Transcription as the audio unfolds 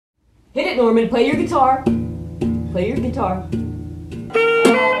Hit it, Norman. Play your guitar. Play your guitar.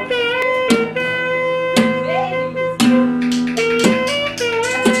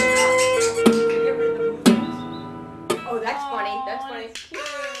 Oh, that's funny. That's funny.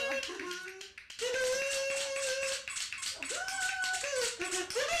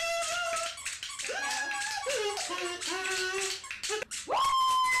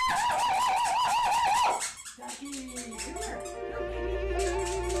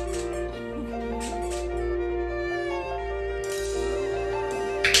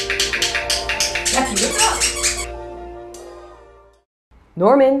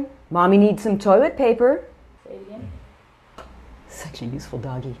 Norman, Mommy needs some toilet paper. Say it again. Such a useful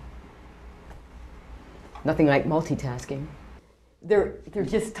doggy. Nothing like multitasking. They're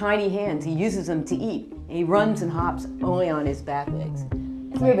just tiny hands. He uses them to eat. He runs and hops only on his back legs.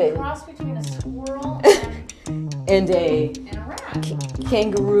 It's like a cross between a squirrel and a rat.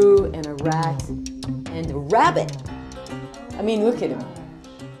 Kangaroo and a rat and a rabbit. I mean, look at him.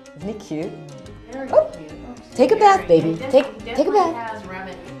 Isn't he cute? Very Oh. cute. Take a bath, baby. Take a bath. Has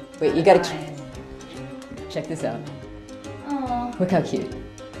rabbit. Wait, you gotta check this out. Oh, Look how cute.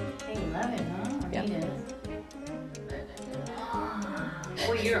 they love it, huh? Or Yeah. he does.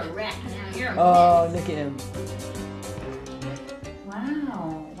 Boy, you're a rat now. You're a Oh, look at him.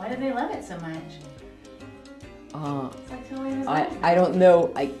 Wow. Why do they love it so much? It's like totally his life. I don't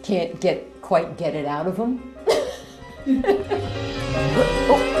know. I can't quite get it out of him.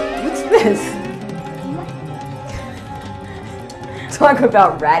 Oh, what's this? Talk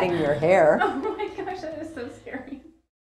about ratting your hair.